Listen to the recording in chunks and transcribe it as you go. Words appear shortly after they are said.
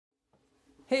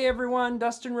Hey everyone,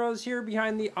 Dustin Rose here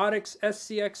behind the Audix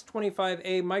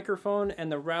SCX25A microphone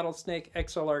and the Rattlesnake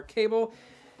XLR cable.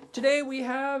 Today we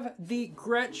have the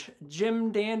Gretsch Jim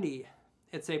Dandy.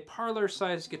 It's a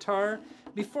parlor-sized guitar.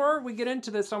 Before we get into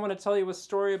this, I want to tell you a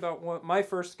story about my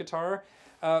first guitar.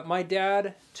 My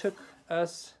dad took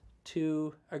us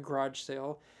to a garage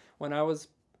sale when I was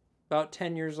about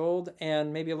 10 years old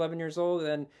and maybe 11 years old,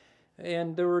 and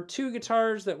there were two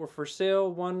guitars that were for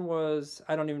sale. One was,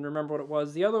 I don't even remember what it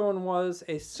was. The other one was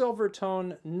a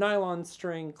Silvertone nylon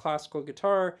string classical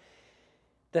guitar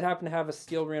that happened to have a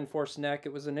steel reinforced neck.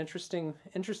 It was an interesting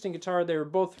guitar. They were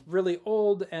both really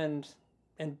old and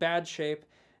in bad shape,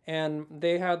 and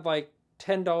they had like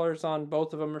 $10 on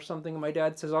both of them or something. And my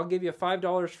dad says, "I'll give you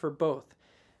 $5 for both."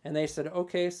 And they said,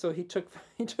 okay. So he took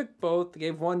both,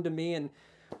 gave one to me and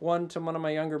one to one of my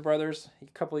younger brothers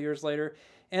a couple of years later.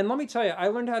 And let me tell you, I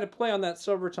learned how to play on that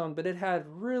Silvertone, but it had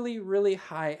really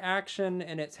high action,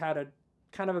 and it's had a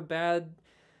kind of a bad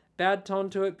tone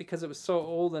to it because it was so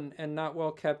old and not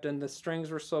well kept, and the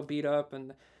strings were so beat up,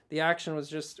 and the action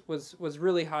was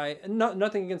really high. And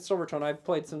nothing against Silvertone. I've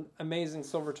played some amazing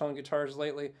Silvertone guitars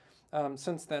lately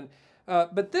since then.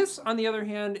 But this, on the other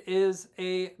hand, is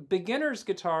a beginner's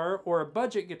guitar or a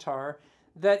budget guitar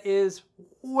that is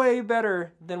way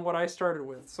better than what I started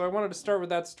with. So I wanted to start with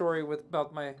that story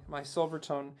about my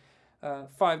Silvertone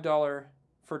 $5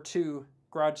 for two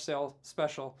garage sale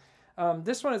special.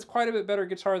 This one is quite a bit better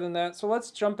guitar than that, so let's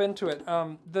jump into it.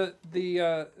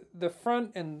 The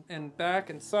front and back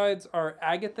and sides are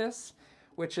agathis,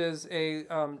 which is a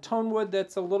tone wood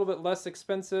that's a little bit less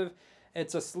expensive.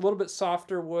 It's a little bit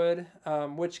softer wood,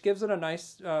 which gives it a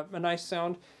nice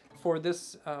sound for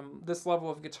this level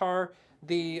of guitar.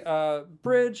 The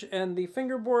bridge and the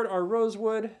fingerboard are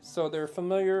rosewood, so they're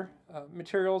familiar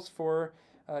materials for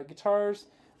guitars.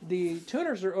 The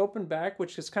tuners are open back,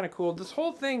 which is kind of cool. This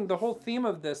whole thing, the whole theme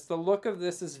of this, the look of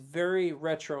this is very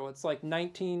retro. It's like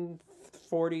 1940s,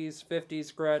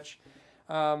 50s Gretsch.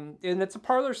 And it's a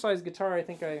parlor-sized guitar. I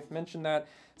think I mentioned that.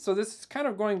 So this is kind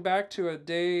of going back to a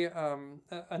day,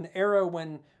 an era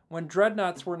when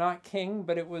dreadnoughts were not king,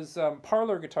 but it was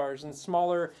parlor guitars and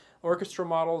smaller orchestra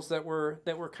models that were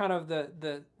kind of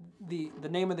the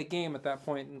name of the game at that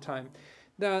point in time.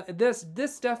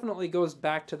 This definitely goes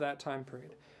back to that time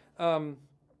period.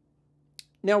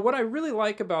 Now, what I really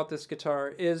like about this guitar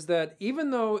is that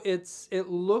even though it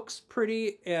looks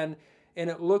pretty and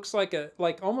it looks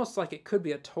like almost like it could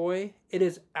be a toy, it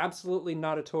is absolutely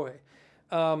not a toy.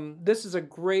 This is a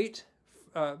great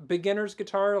beginner's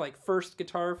guitar, like first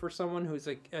guitar for someone who's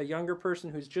a younger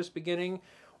person who's just beginning,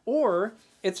 or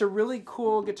it's a really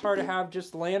cool guitar to have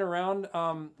just laying around.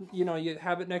 You know, you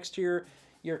have it next to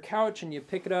your couch and you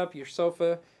pick it up, your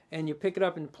sofa, and you pick it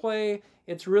up and play.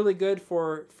 It's really good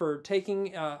for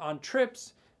taking on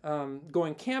trips,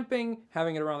 going camping,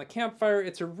 having it around the campfire.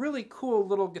 It's a really cool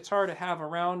little guitar to have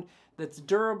around that's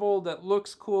durable, that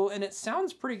looks cool, and it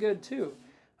sounds pretty good too.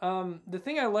 The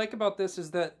thing I like about this is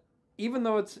that even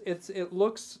though it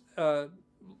looks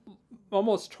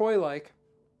almost toy-like,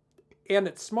 and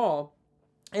it's small,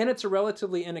 and it's a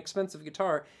relatively inexpensive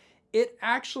guitar, it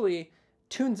actually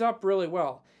tunes up really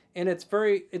well. And it's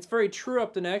very true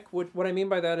up the neck. What I mean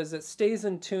by that is it stays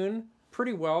in tune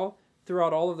pretty well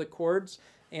throughout all of the chords.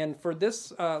 And for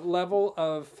this level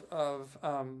of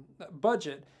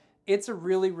budget, it's a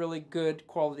really good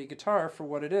quality guitar for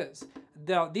what it is.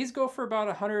 Now, these go for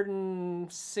about $169,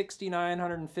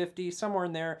 $150, somewhere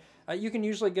in there. You can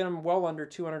usually get them well under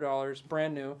 $200,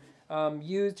 brand new.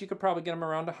 Used, you could probably get them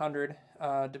around $100,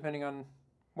 depending on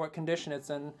what condition it's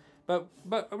in. But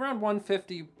around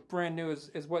 $150 brand new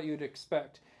is what you'd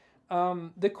expect.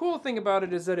 The cool thing about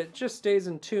it is that it just stays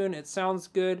in tune. It sounds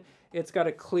good. It's got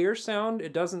a clear sound.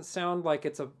 It doesn't sound like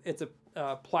it's a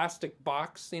plastic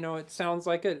box. You know, it sounds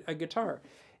like a guitar.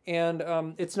 And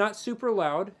it's not super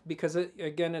loud because,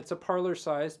 again, it's a parlor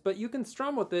size, but you can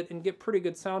strum with it and get pretty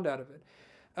good sound out of it.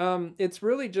 It's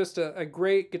really just a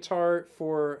great guitar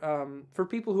for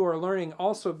people who are learning,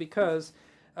 also because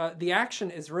the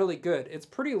action is really good. It's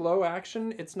pretty low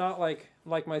action. It's not like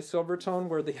my Silvertone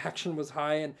where the action was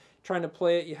high, and trying to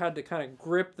play it, you had to kind of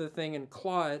grip the thing and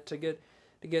claw it to get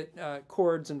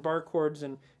chords and bar chords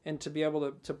and to be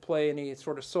able to play any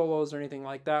sort of solos or anything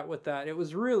like that with that. It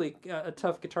was really a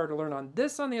tough guitar to learn on.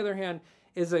 This, on the other hand,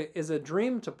 is a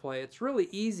dream to play. It's really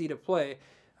easy to play.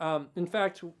 In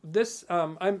fact, this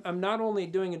I'm not only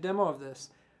doing a demo of this.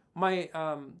 My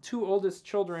two oldest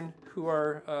children, who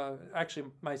are actually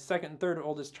my second and third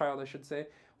oldest child, I should say,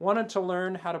 wanted to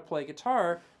learn how to play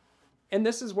guitar, and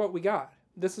this is what we got.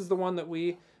 This is the one that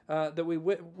we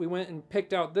went and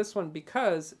picked out, this one,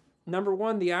 because number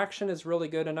one, the action is really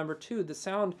good, and number two, the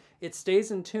sound, it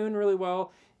stays in tune really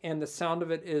well, and the sound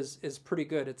of it is pretty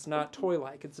good. It's not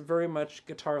toy-like. It's very much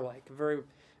guitar-like. Very,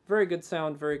 very good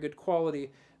sound, very good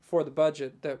quality for the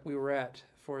budget that we were at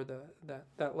for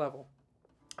that level.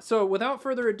 So without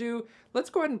further ado, let's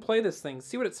go ahead and play this thing,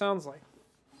 see what it sounds like.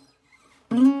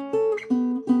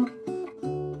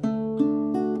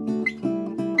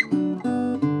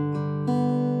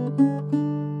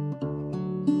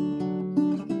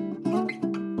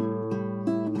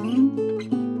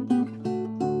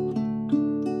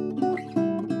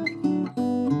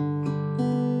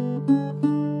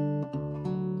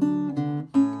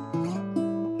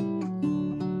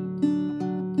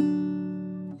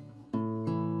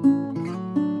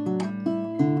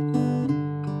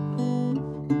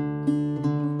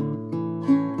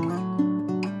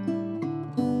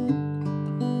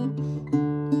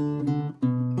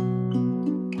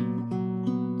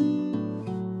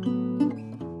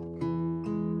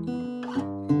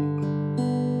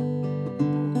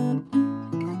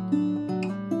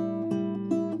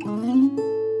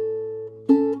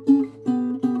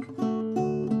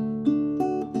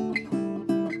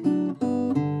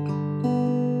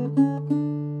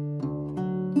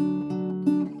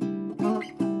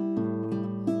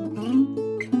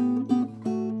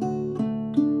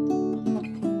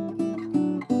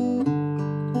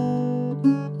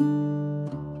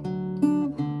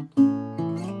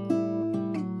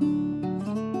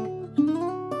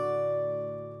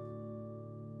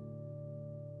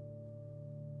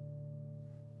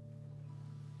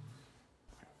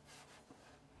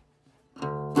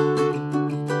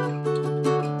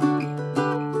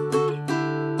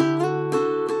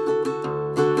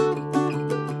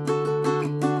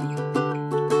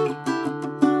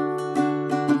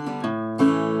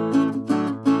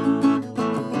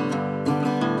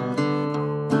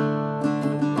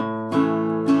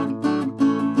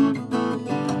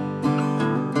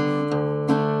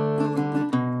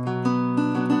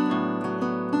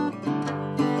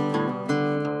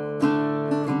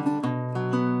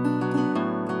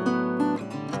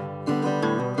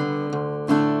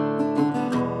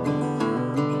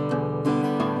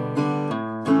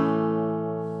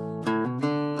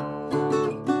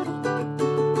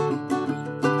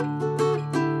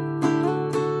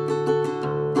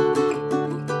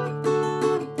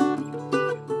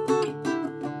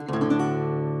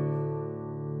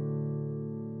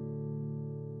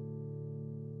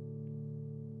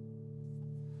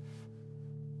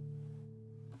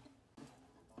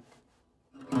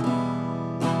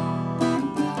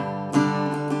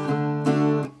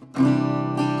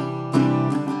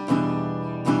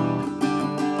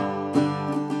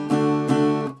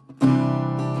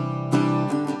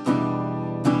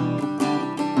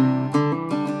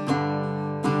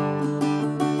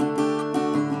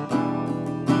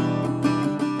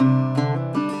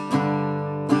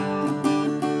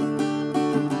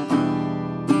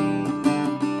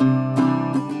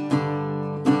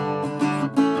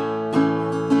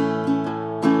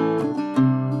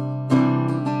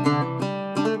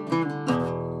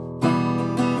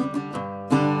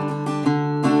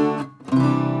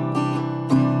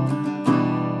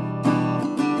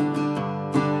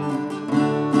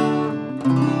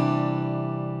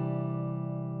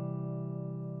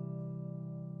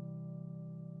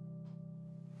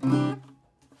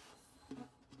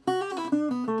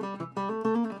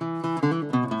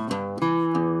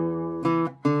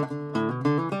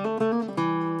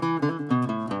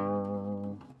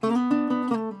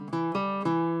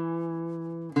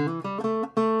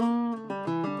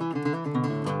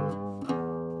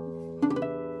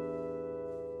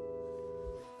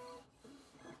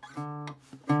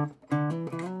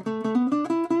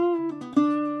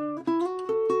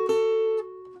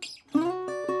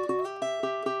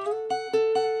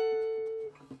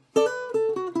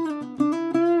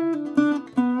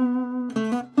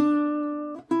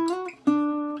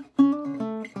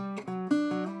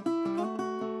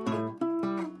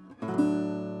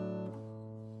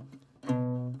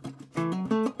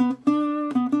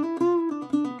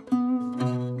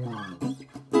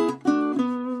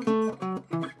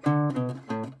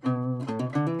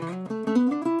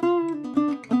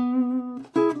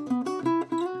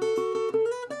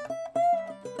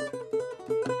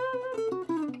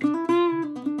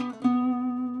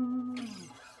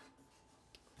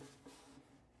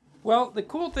 Well, the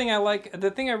cool thing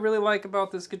the thing I really like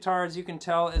about this guitar, as you can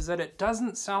tell, is that it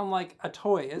doesn't sound like a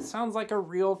toy. It sounds like a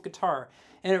real guitar.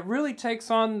 And it really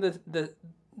takes on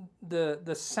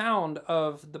the sound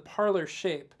of the parlor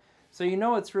shape. So you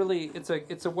know it's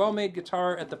a well-made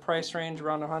guitar at the price range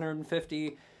around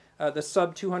 150. the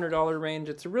sub $200 range.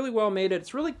 It's really well made.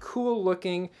 It's really cool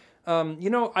looking. You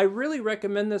know, I really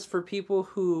recommend this for people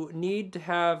who need to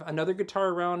have another guitar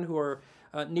around, who are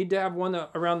need to have one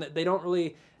around that they don't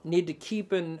really need to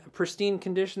keep in pristine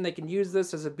condition. They can use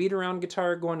this as a beat around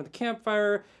guitar, go into the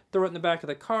campfire, throw it in the back of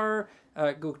the car,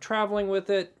 go traveling with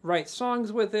it, write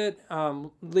songs with it,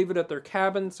 leave it at their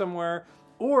cabin somewhere.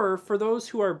 Or for those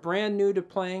who are brand new to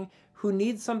playing, who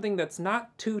need something that's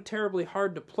not too terribly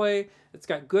hard to play, it's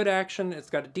got good action, it's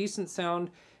got a decent sound,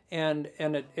 and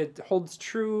it holds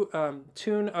true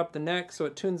tune up the neck, so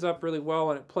it tunes up really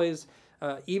well and it plays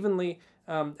evenly.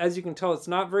 As you can tell, it's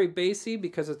not very bassy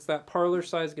because it's that parlor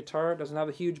size guitar. It doesn't have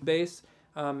a huge bass.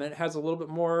 It has a little bit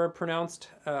more pronounced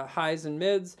highs and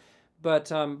mids,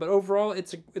 but overall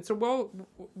it's a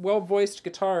well voiced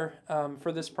guitar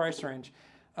for this price range.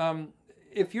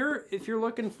 If you're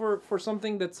looking for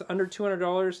something that's under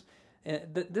 $200,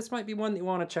 this might be one that you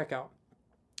want to check out.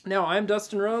 Now, I'm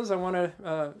Dustin Rose. I want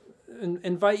to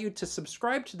invite you to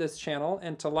subscribe to this channel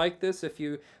and to like this if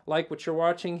you like what you're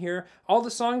watching here. All the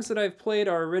songs that I've played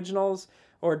are originals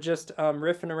or just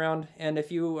riffing around. And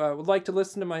if you would like to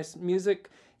listen to my music,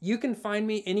 you can find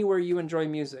me anywhere you enjoy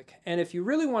music. And if you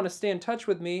really want to stay in touch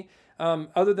with me,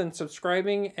 other than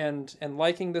subscribing and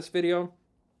liking this video,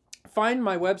 find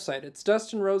my website. It's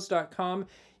dustinrose.com.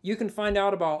 You can find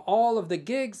out about all of the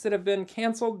gigs that have been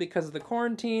canceled because of the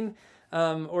quarantine,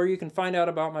 or you can find out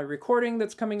about my recording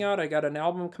that's coming out. I got an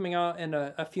album coming out in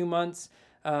a few months.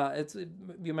 It'll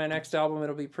be my next album.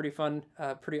 It'll be pretty fun,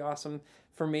 pretty awesome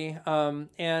for me.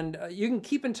 And you can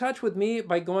keep in touch with me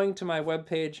by going to my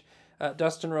webpage,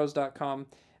 dustinrose.com.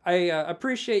 I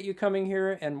appreciate you coming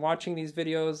here and watching these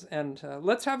videos, and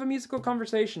let's have a musical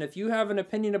conversation. If you have an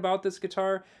opinion about this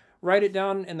guitar, write it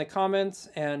down in the comments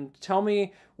and tell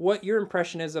me what your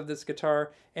impression is of this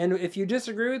guitar. And if you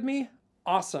disagree with me,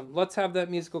 awesome. Let's have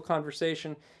that musical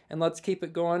conversation and let's keep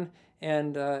it going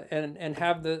and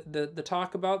have the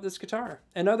talk about this guitar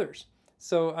and others.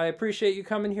 So I appreciate you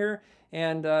coming here,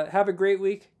 and have a great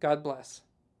week. God bless.